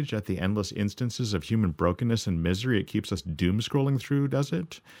outrage at the endless instances of human brokenness and misery it keeps us doom-scrolling through, does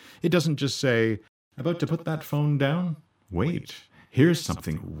it? It doesn't just say, about to put that phone down? Wait, here's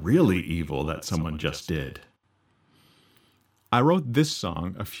something really evil that someone just did. I wrote this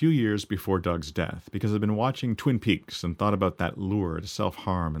song a few years before Doug's death because I'd been watching Twin Peaks and thought about that lure to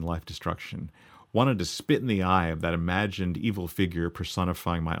self-harm and life-destruction. Wanted to spit in the eye of that imagined evil figure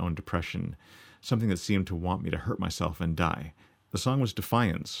personifying my own depression, something that seemed to want me to hurt myself and die. The song was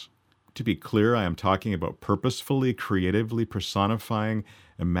Defiance. To be clear, I am talking about purposefully, creatively personifying,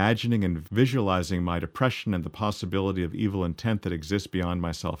 imagining and visualizing my depression and the possibility of evil intent that exists beyond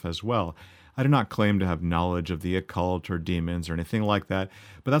myself as well. I do not claim to have knowledge of the occult or demons or anything like that,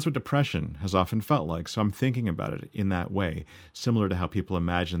 but that's what depression has often felt like, so I'm thinking about it in that way, similar to how people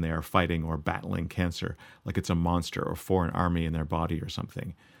imagine they are fighting or battling cancer, like it's a monster or foreign army in their body or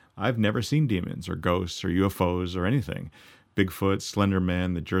something. I've never seen demons or ghosts or UFOs or anything, Bigfoot, Slender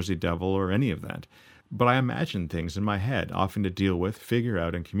Man, the Jersey Devil, or any of that. But I imagine things in my head, often to deal with, figure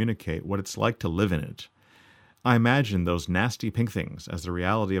out, and communicate what it's like to live in it. I imagine those nasty pink things as the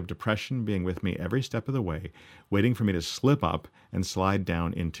reality of depression being with me every step of the way, waiting for me to slip up and slide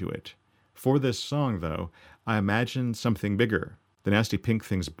down into it. For this song, though, I imagine something bigger, the nasty pink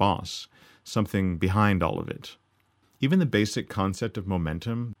thing's boss, something behind all of it. Even the basic concept of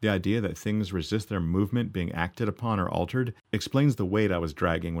momentum, the idea that things resist their movement being acted upon or altered, explains the weight I was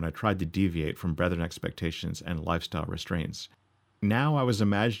dragging when I tried to deviate from brethren expectations and lifestyle restraints. Now I was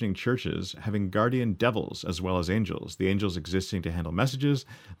imagining churches having guardian devils as well as angels, the angels existing to handle messages,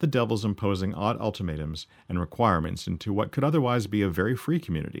 the devils imposing odd ultimatums and requirements into what could otherwise be a very free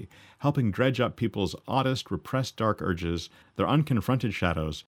community, helping dredge up people's oddest, repressed dark urges, their unconfronted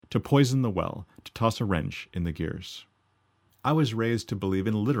shadows, to poison the well, to toss a wrench in the gears. I was raised to believe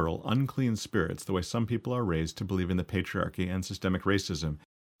in literal, unclean spirits the way some people are raised to believe in the patriarchy and systemic racism.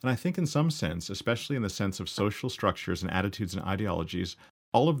 And I think in some sense, especially in the sense of social structures and attitudes and ideologies,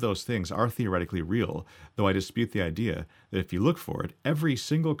 all of those things are theoretically real, though I dispute the idea that if you look for it, every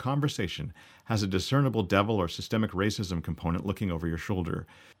single conversation has a discernible devil or systemic racism component looking over your shoulder.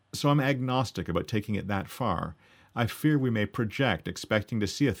 So I'm agnostic about taking it that far. I fear we may project expecting to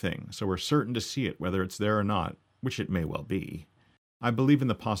see a thing, so we're certain to see it whether it's there or not, which it may well be. I believe in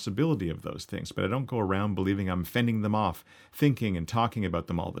the possibility of those things, but I don't go around believing I'm fending them off, thinking and talking about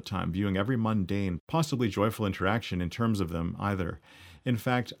them all the time, viewing every mundane, possibly joyful interaction in terms of them either. In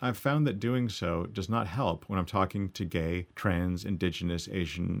fact, I've found that doing so does not help when I'm talking to gay, trans, indigenous,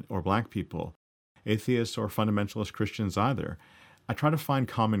 Asian, or black people, atheists or fundamentalist Christians either. I try to find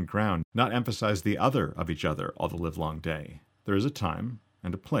common ground, not emphasize the other of each other all the livelong day. There is a time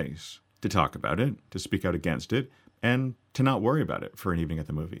and a place to talk about it, to speak out against it, and to not worry about it for an evening at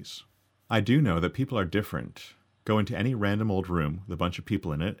the movies. I do know that people are different. Go into any random old room with a bunch of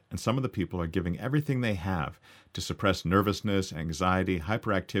people in it, and some of the people are giving everything they have to suppress nervousness, anxiety,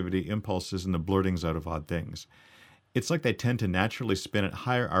 hyperactivity, impulses, and the blurtings out of odd things. It's like they tend to naturally spin at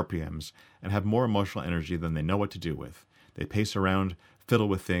higher RPMs and have more emotional energy than they know what to do with. They pace around, fiddle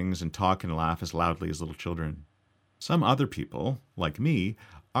with things, and talk and laugh as loudly as little children. Some other people, like me,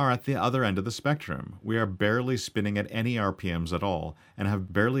 are at the other end of the spectrum. We are barely spinning at any RPMs at all and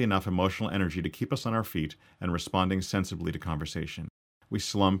have barely enough emotional energy to keep us on our feet and responding sensibly to conversation. We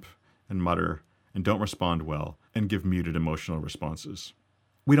slump and mutter and don't respond well and give muted emotional responses.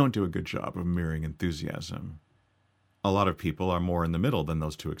 We don't do a good job of mirroring enthusiasm. A lot of people are more in the middle than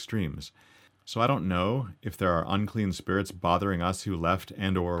those two extremes. So I don't know if there are unclean spirits bothering us who left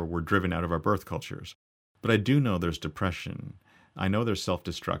and or were driven out of our birth cultures. But I do know there's depression. I know there's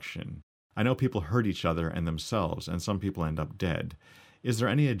self-destruction. I know people hurt each other and themselves, and some people end up dead. Is there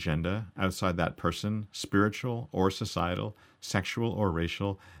any agenda outside that person, spiritual or societal, sexual or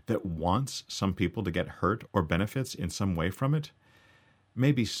racial, that wants some people to get hurt or benefits in some way from it?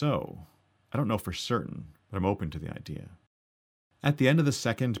 Maybe so. I don't know for certain, but I'm open to the idea. At the end of the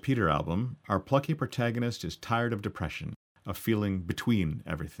second Peter album, our plucky protagonist is tired of depression, of feeling between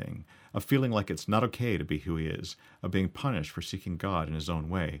everything, of feeling like it's not okay to be who he is, of being punished for seeking God in his own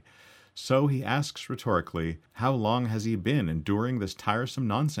way. So he asks rhetorically, how long has he been enduring this tiresome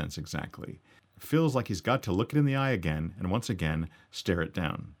nonsense exactly? Feels like he's got to look it in the eye again, and once again, stare it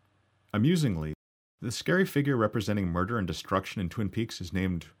down. Amusingly, the scary figure representing murder and destruction in Twin Peaks is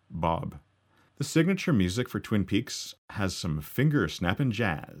named Bob. The signature music for Twin Peaks has some finger-snapping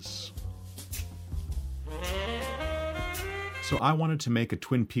jazz. So I wanted to make a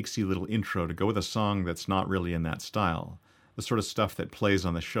Twin Peaksy little intro to go with a song that's not really in that style. The sort of stuff that plays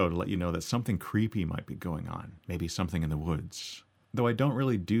on the show to let you know that something creepy might be going on. Maybe something in the woods. Though I don't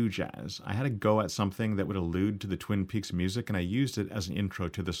really do jazz, I had a go at something that would allude to the Twin Peaks music, and I used it as an intro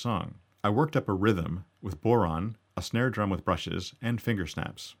to the song. I worked up a rhythm with boron, a snare drum with brushes, and finger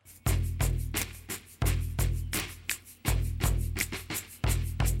snaps.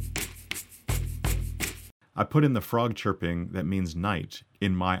 I put in the frog chirping that means night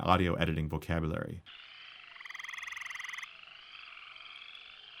in my audio editing vocabulary.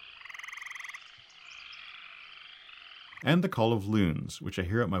 And the call of loons, which I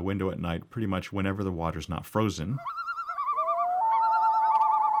hear at my window at night pretty much whenever the water's not frozen.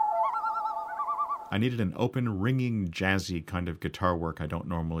 I needed an open, ringing, jazzy kind of guitar work I don't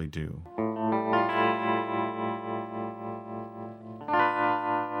normally do.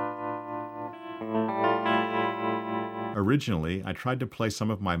 Originally, I tried to play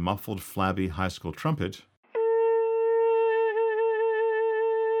some of my muffled, flabby high school trumpet,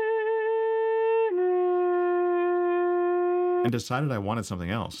 and decided I wanted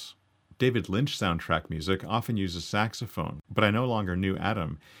something else. David Lynch soundtrack music often uses saxophone, but I no longer knew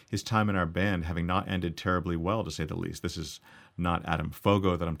Adam, his time in our band having not ended terribly well, to say the least. This is not Adam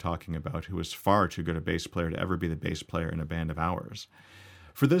Fogo that I'm talking about, who is far too good a bass player to ever be the bass player in a band of ours.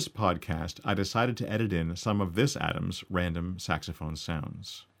 For this podcast, I decided to edit in some of this Adam's random saxophone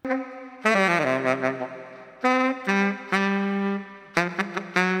sounds.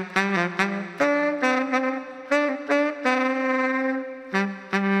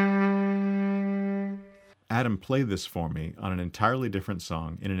 Adam played this for me on an entirely different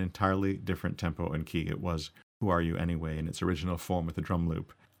song in an entirely different tempo and key. It was Who Are You Anyway in its original form with the drum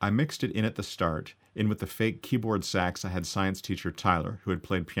loop. I mixed it in at the start, in with the fake keyboard sax I had science teacher Tyler, who had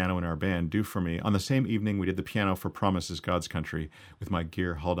played piano in our band, do for me on the same evening we did the piano for Promise is God's Country, with my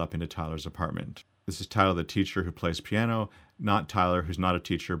gear hauled up into Tyler's apartment. This is Tyler, the teacher who plays piano, not Tyler, who's not a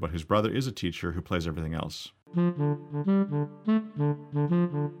teacher, but whose brother is a teacher who plays everything else.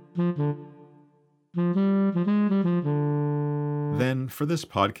 Then, for this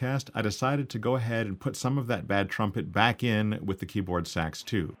podcast, I decided to go ahead and put some of that bad trumpet back in with the keyboard sax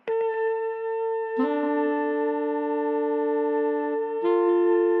too.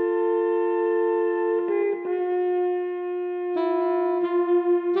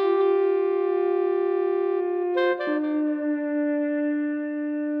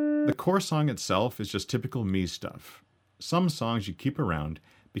 The core song itself is just typical me stuff. Some songs you keep around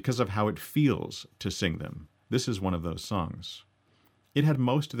because of how it feels to sing them. This is one of those songs. It had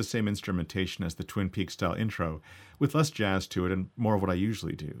most of the same instrumentation as the Twin Peaks style intro, with less jazz to it and more of what I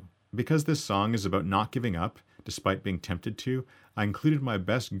usually do. Because this song is about not giving up, despite being tempted to, I included my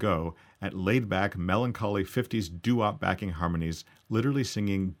best go at laid-back, melancholy 50s doo-wop backing harmonies, literally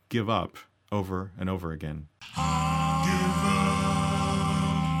singing "Give Up" over and over again.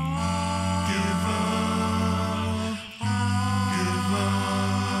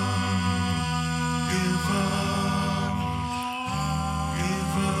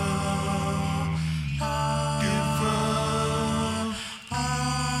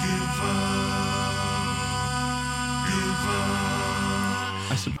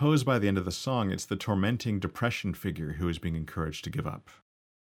 I suppose by the end of the song, it's the tormenting depression figure who is being encouraged to give up.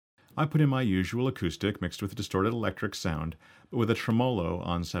 I put in my usual acoustic mixed with a distorted electric sound, but with a tremolo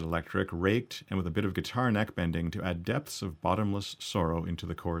on said electric, raked, and with a bit of guitar neck bending to add depths of bottomless sorrow into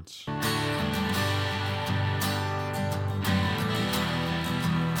the chords.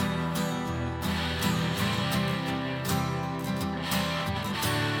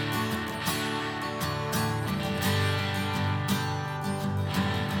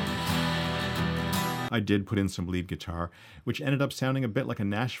 I did put in some lead guitar, which ended up sounding a bit like a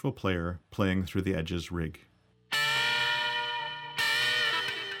Nashville player playing through the Edge's rig.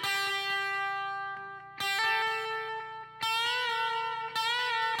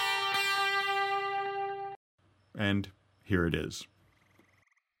 And here it is.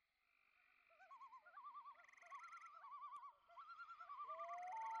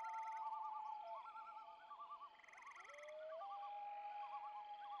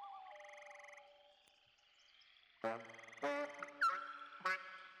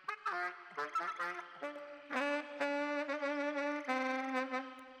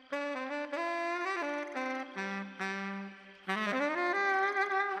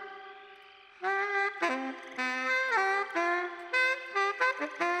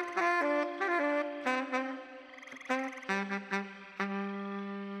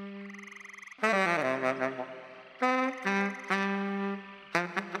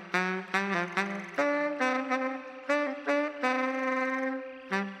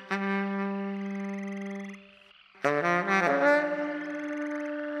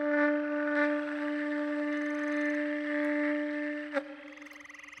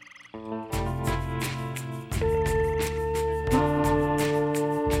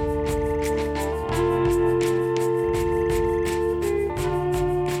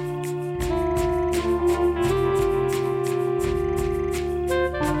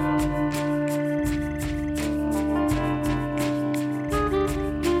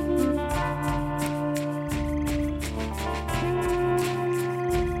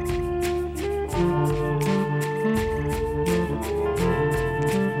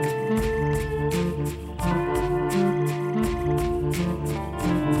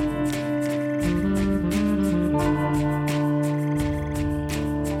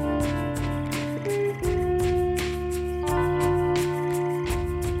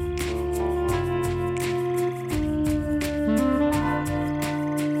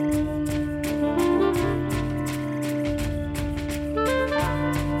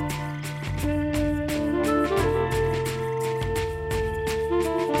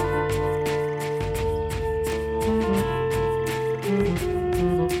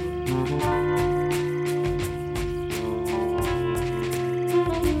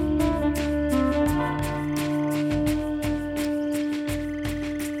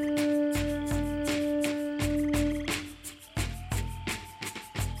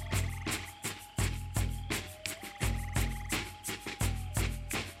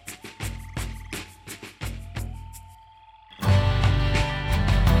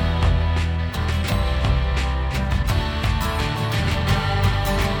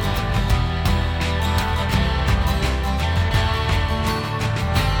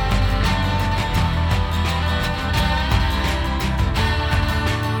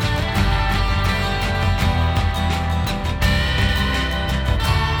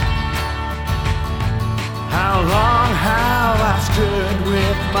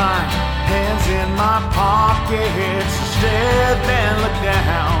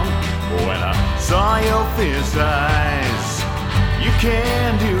 his eyes. You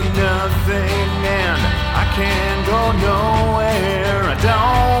can do nothing and I can't go nowhere. I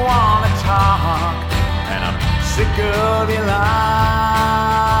don't want to talk and I'm sick of your lies.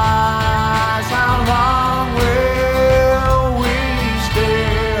 How long will we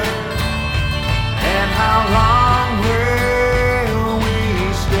stare? And how long will we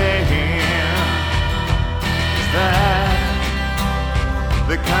stand? Is that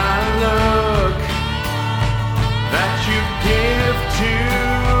the kind of look that you give to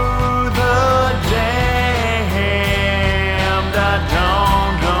the damned? I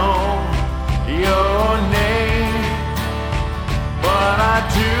don't know your name, but I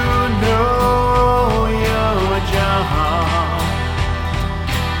do know your job.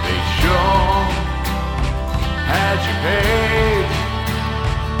 They sure had you paid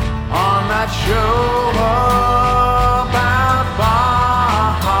on that show about Bob.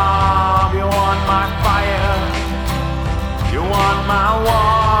 You want my fire, you want my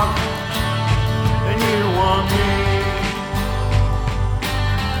walk, and you want me.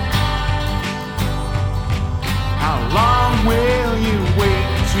 How long will you wait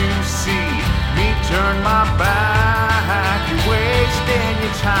to see me turn my back? You're wasting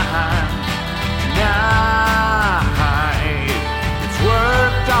your time tonight. It's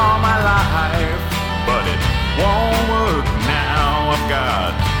worked all my life, but it won't work now. I've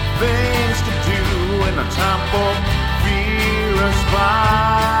got things to do in the time for fear and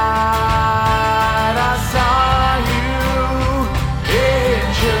spite. I saw you in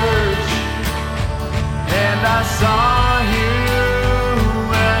church, and I saw